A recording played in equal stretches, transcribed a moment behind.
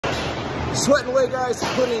Sweating away, guys.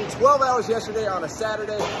 Put in 12 hours yesterday on a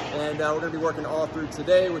Saturday, and we're going to be working all through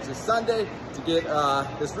today, which is Sunday, to get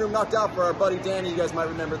this room knocked out for our buddy Danny. You guys might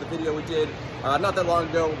remember the video we did not that long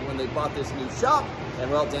ago when they bought this new shop. And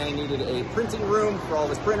well, Danny needed a printing room for all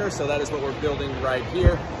his printers, so that is what we're building right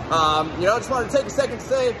here. You know, I just wanted to take a second to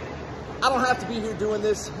say, I don't have to be here doing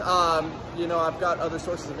this. You know, I've got other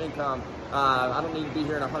sources of income. I don't need to be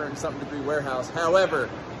here in a 100-something degree warehouse. However,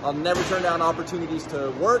 I'll never turn down opportunities to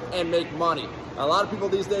work and make money. A lot of people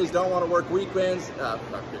these days don't want to work weekends.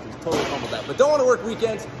 He's totally fumbled that, but don't want to work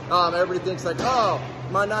weekends. Everybody thinks like, oh,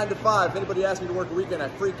 my 9 to 5. If anybody asks me to work a weekend, I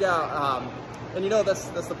freak out. And you know, that's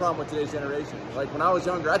the problem with today's generation. Like when I was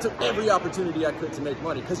younger, I took every opportunity I could to make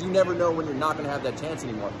money because you never know when you're not going to have that chance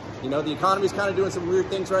anymore. You know, the economy's kind of doing some weird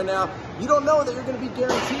things right now. You don't know that you're going to be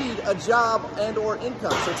guaranteed a job and or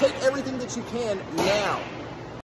income. So take everything that you can now.